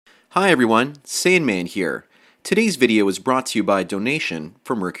Hi everyone, Sandman here. Today's video is brought to you by a donation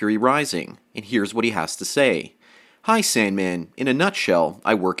from Mercury Rising, and here's what he has to say. Hi Sandman, in a nutshell,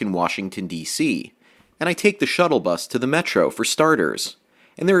 I work in Washington, D.C., and I take the shuttle bus to the metro for starters.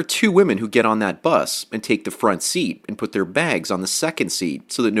 And there are two women who get on that bus and take the front seat and put their bags on the second seat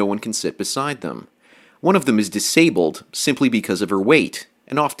so that no one can sit beside them. One of them is disabled simply because of her weight,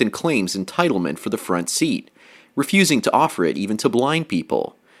 and often claims entitlement for the front seat, refusing to offer it even to blind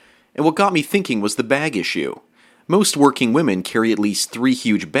people. And what got me thinking was the bag issue. Most working women carry at least 3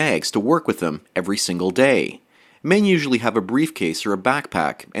 huge bags to work with them every single day. Men usually have a briefcase or a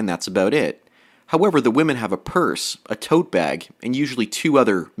backpack, and that's about it. However, the women have a purse, a tote bag, and usually 2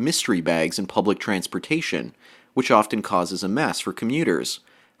 other mystery bags in public transportation, which often causes a mess for commuters,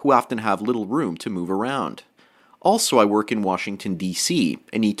 who often have little room to move around. Also, I work in Washington, D.C.,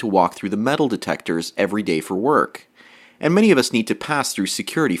 and need to walk through the metal detectors every day for work. And many of us need to pass through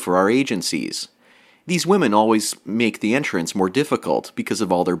security for our agencies. These women always make the entrance more difficult because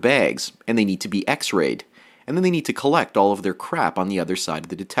of all their bags, and they need to be x-rayed, and then they need to collect all of their crap on the other side of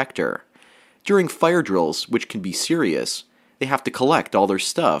the detector. During fire drills, which can be serious, they have to collect all their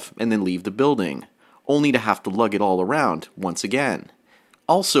stuff and then leave the building, only to have to lug it all around once again.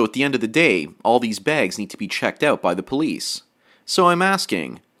 Also, at the end of the day, all these bags need to be checked out by the police. So I'm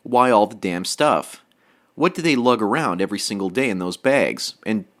asking, why all the damn stuff? What do they lug around every single day in those bags,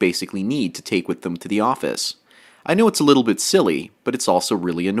 and basically need to take with them to the office? I know it's a little bit silly, but it's also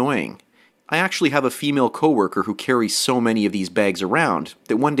really annoying. I actually have a female coworker who carries so many of these bags around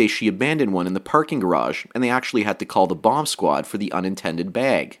that one day she abandoned one in the parking garage, and they actually had to call the bomb squad for the unintended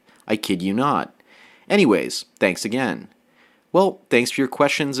bag. I kid you not. Anyways, thanks again. Well, thanks for your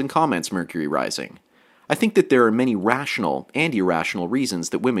questions and comments, Mercury Rising. I think that there are many rational and irrational reasons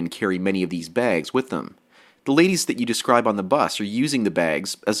that women carry many of these bags with them. The ladies that you describe on the bus are using the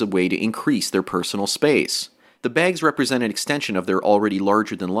bags as a way to increase their personal space. The bags represent an extension of their already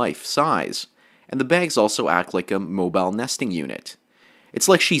larger-than-life size, and the bags also act like a mobile nesting unit. It's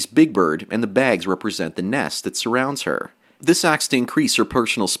like she's Big Bird, and the bags represent the nest that surrounds her. This acts to increase her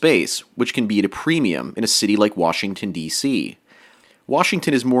personal space, which can be at a premium in a city like Washington, D.C.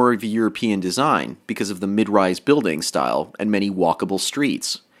 Washington is more of a European design because of the mid-rise building style and many walkable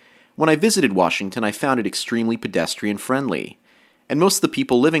streets. When I visited Washington, I found it extremely pedestrian-friendly, and most of the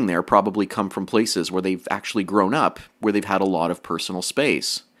people living there probably come from places where they've actually grown up, where they've had a lot of personal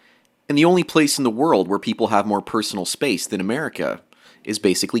space. And the only place in the world where people have more personal space than America is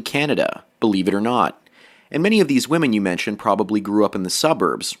basically Canada, believe it or not. And many of these women you mentioned probably grew up in the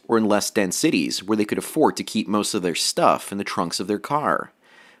suburbs or in less dense cities where they could afford to keep most of their stuff in the trunks of their car.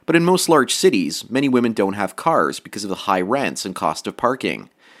 But in most large cities, many women don't have cars because of the high rents and cost of parking.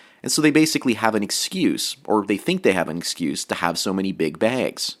 And so they basically have an excuse, or they think they have an excuse, to have so many big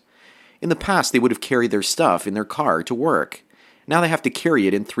bags. In the past, they would have carried their stuff in their car to work. Now they have to carry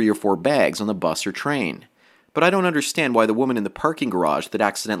it in 3 or 4 bags on the bus or train. But I don't understand why the woman in the parking garage that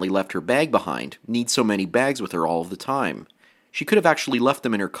accidentally left her bag behind needs so many bags with her all of the time. She could have actually left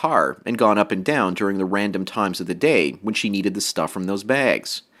them in her car and gone up and down during the random times of the day when she needed the stuff from those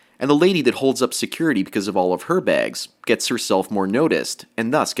bags. And the lady that holds up security because of all of her bags gets herself more noticed,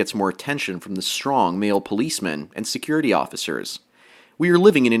 and thus gets more attention from the strong male policemen and security officers. We are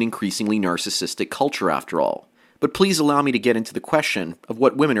living in an increasingly narcissistic culture after all. But please allow me to get into the question of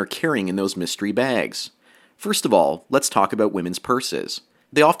what women are carrying in those mystery bags. First of all, let's talk about women's purses.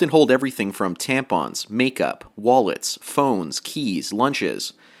 They often hold everything from tampons, makeup, wallets, phones, keys,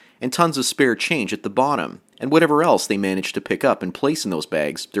 lunches, and tons of spare change at the bottom, and whatever else they manage to pick up and place in those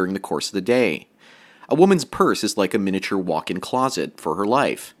bags during the course of the day. A woman's purse is like a miniature walk-in closet for her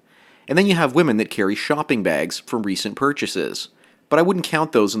life. And then you have women that carry shopping bags from recent purchases. But I wouldn't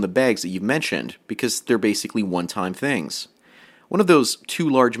count those in the bags that you've mentioned, because they're basically one-time things. One of those 2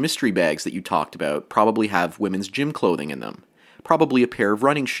 large mystery bags that you talked about probably have women's gym clothing in them. Probably a pair of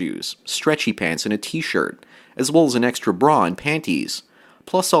running shoes, stretchy pants and a t-shirt, as well as an extra bra and panties,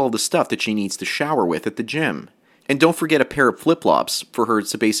 plus all the stuff that she needs to shower with at the gym. And don't forget a pair of flip-flops for her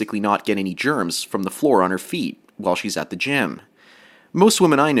to basically not get any germs from the floor on her feet while she's at the gym. Most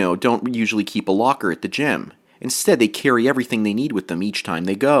women I know don't usually keep a locker at the gym. Instead, they carry everything they need with them each time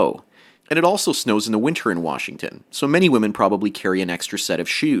they go. And it also snows in the winter in Washington, so many women probably carry an extra set of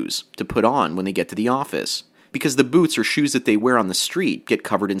shoes to put on when they get to the office, because the boots or shoes that they wear on the street get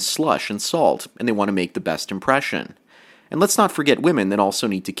covered in slush and salt, and they want to make the best impression. And let's not forget women that also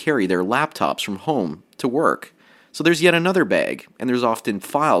need to carry their laptops from home to work. So there's yet another bag, and there's often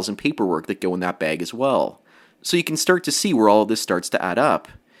files and paperwork that go in that bag as well. So you can start to see where all of this starts to add up.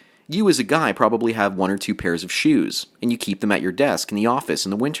 You as a guy probably have one or two pairs of shoes, and you keep them at your desk in the office in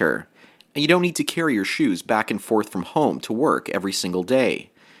the winter. And you don't need to carry your shoes back and forth from home to work every single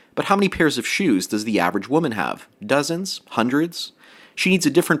day. But how many pairs of shoes does the average woman have? Dozens? Hundreds? She needs a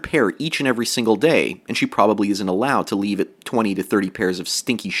different pair each and every single day, and she probably isn't allowed to leave 20 to 30 pairs of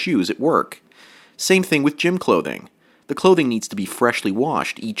stinky shoes at work. Same thing with gym clothing. The clothing needs to be freshly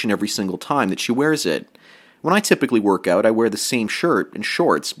washed each and every single time that she wears it. When I typically work out, I wear the same shirt and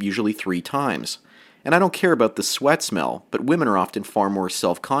shorts usually 3 times. And I don't care about the sweat smell, but women are often far more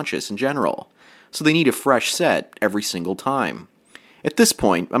self-conscious in general. So they need a fresh set every single time. At this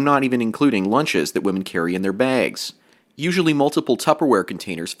point, I'm not even including lunches that women carry in their bags. Usually multiple Tupperware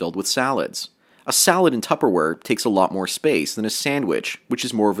containers filled with salads. A salad in Tupperware takes a lot more space than a sandwich, which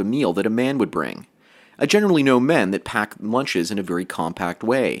is more of a meal that a man would bring. I generally know men that pack lunches in a very compact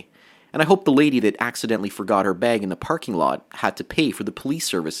way. And I hope the lady that accidentally forgot her bag in the parking lot had to pay for the police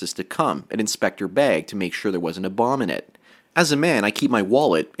services to come and inspect her bag to make sure there wasn't a bomb in it. As a man, I keep my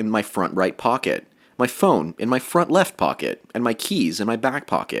wallet in my front right pocket, my phone in my front left pocket, and my keys in my back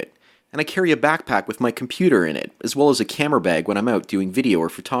pocket. And I carry a backpack with my computer in it, as well as a camera bag when I'm out doing video or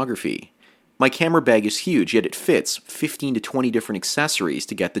photography. My camera bag is huge, yet it fits 15 to 20 different accessories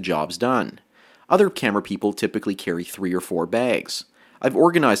to get the jobs done. Other camera people typically carry 3 or 4 bags. I've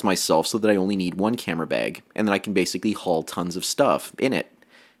organized myself so that I only need one camera bag, and that I can basically haul tons of stuff in it.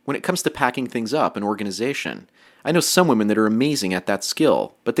 When it comes to packing things up and organization, I know some women that are amazing at that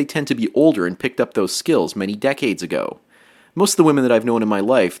skill, but they tend to be older and picked up those skills many decades ago. Most of the women that I've known in my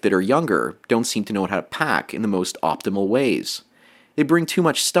life that are younger don't seem to know how to pack in the most optimal ways. They bring too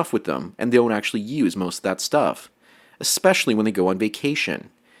much stuff with them, and they don't actually use most of that stuff, especially when they go on vacation.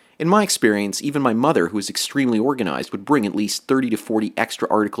 In my experience, even my mother, who is extremely organized, would bring at least 30 to 40 extra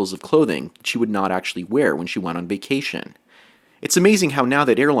articles of clothing she would not actually wear when she went on vacation. It's amazing how now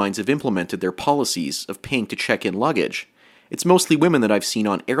that airlines have implemented their policies of paying to check in luggage, it's mostly women that I've seen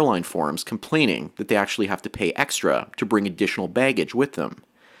on airline forums complaining that they actually have to pay extra to bring additional baggage with them.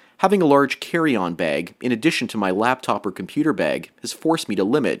 Having a large carry-on bag, in addition to my laptop or computer bag, has forced me to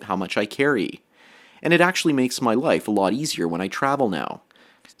limit how much I carry. And it actually makes my life a lot easier when I travel now.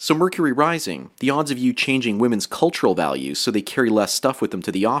 So Mercury rising, the odds of you changing women's cultural values so they carry less stuff with them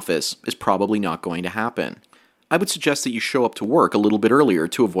to the office is probably not going to happen. I would suggest that you show up to work a little bit earlier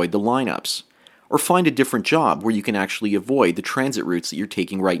to avoid the lineups. Or find a different job where you can actually avoid the transit routes that you're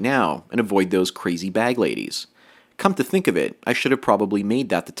taking right now and avoid those crazy bag ladies. Come to think of it, I should have probably made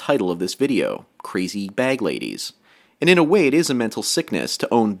that the title of this video, Crazy Bag Ladies. And in a way it is a mental sickness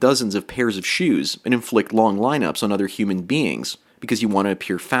to own dozens of pairs of shoes and inflict long lineups on other human beings because you want to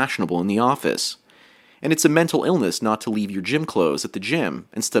appear fashionable in the office. And it's a mental illness not to leave your gym clothes at the gym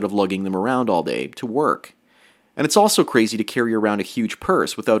instead of lugging them around all day to work. And it's also crazy to carry around a huge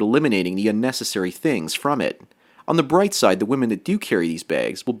purse without eliminating the unnecessary things from it. On the bright side, the women that do carry these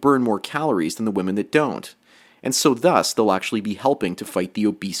bags will burn more calories than the women that don't. And so thus, they'll actually be helping to fight the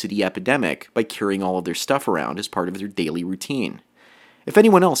obesity epidemic by carrying all of their stuff around as part of their daily routine. If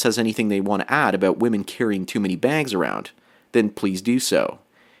anyone else has anything they want to add about women carrying too many bags around, then please do so.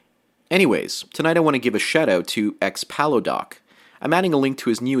 Anyways, tonight I want to give a shout out to xPalodoc. I'm adding a link to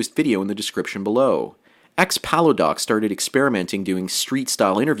his newest video in the description below. xPalodoc started experimenting doing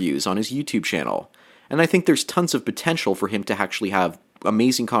street-style interviews on his YouTube channel, and I think there's tons of potential for him to actually have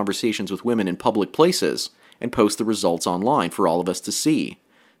amazing conversations with women in public places and post the results online for all of us to see.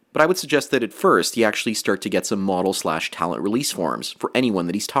 But I would suggest that at first he actually start to get some model/talent release forms for anyone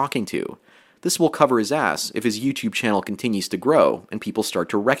that he's talking to. This will cover his ass if his YouTube channel continues to grow and people start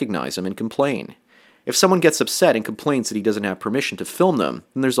to recognize him and complain. If someone gets upset and complains that he doesn't have permission to film them,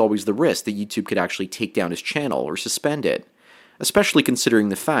 then there's always the risk that YouTube could actually take down his channel or suspend it. Especially considering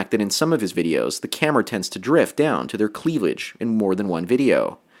the fact that in some of his videos, the camera tends to drift down to their cleavage in more than one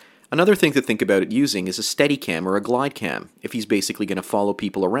video. Another thing to think about it using is a Steadicam or a glide cam, if he's basically going to follow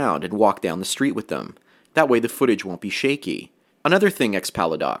people around and walk down the street with them. That way the footage won't be shaky. Another thing,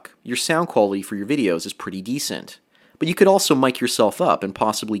 xPalodoc, your sound quality for your videos is pretty decent. But you could also mic yourself up and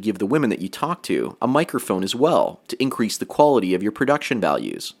possibly give the women that you talk to a microphone as well to increase the quality of your production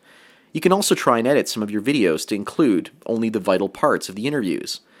values. You can also try and edit some of your videos to include only the vital parts of the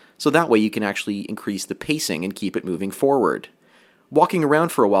interviews, so that way you can actually increase the pacing and keep it moving forward. Walking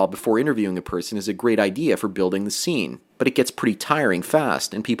around for a while before interviewing a person is a great idea for building the scene, but it gets pretty tiring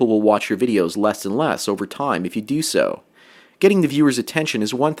fast and people will watch your videos less and less over time if you do so. Getting the viewer's attention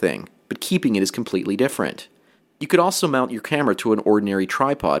is one thing, but keeping it is completely different. You could also mount your camera to an ordinary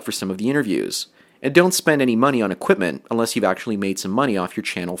tripod for some of the interviews, and don't spend any money on equipment unless you've actually made some money off your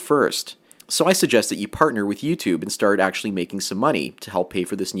channel first. So I suggest that you partner with YouTube and start actually making some money to help pay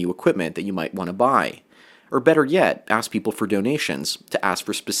for this new equipment that you might want to buy. Or better yet, ask people for donations to ask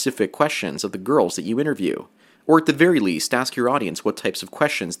for specific questions of the girls that you interview. Or at the very least, ask your audience what types of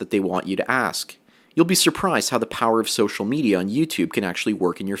questions that they want you to ask. You'll be surprised how the power of social media on YouTube can actually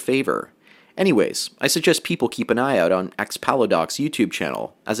work in your favor. Anyways, I suggest people keep an eye out on Xpalodoc's YouTube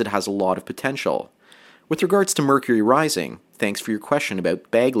channel, as it has a lot of potential. With regards to Mercury Rising, thanks for your question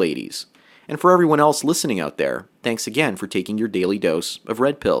about bag ladies. And for everyone else listening out there, thanks again for taking your daily dose of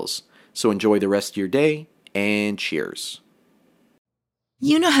red pills. So enjoy the rest of your day, and cheers.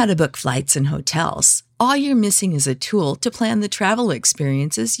 You know how to book flights and hotels. All you're missing is a tool to plan the travel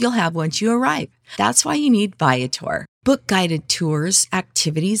experiences you'll have once you arrive. That's why you need Viator. Book guided tours,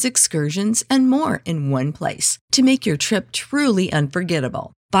 activities, excursions, and more in one place to make your trip truly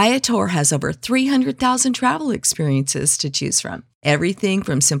unforgettable. Viator has over 300,000 travel experiences to choose from. Everything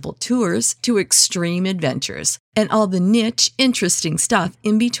from simple tours to extreme adventures and all the niche, interesting stuff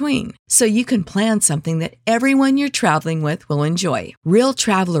in between. So you can plan something that everyone you're traveling with will enjoy. Real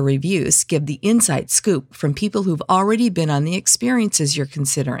traveler reviews give the inside scoop from people who've already been on the experiences you're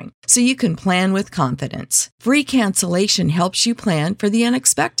considering. So you can plan with confidence. Free cancellation helps you plan for the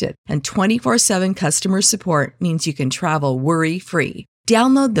unexpected. And 24/7 customer support means you can travel worry-free.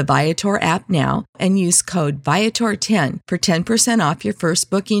 Download the Viator app now and use code Viator10 for 10% off your first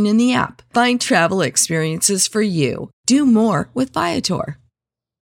booking in the app. Find travel experiences for you. Do more with Viator.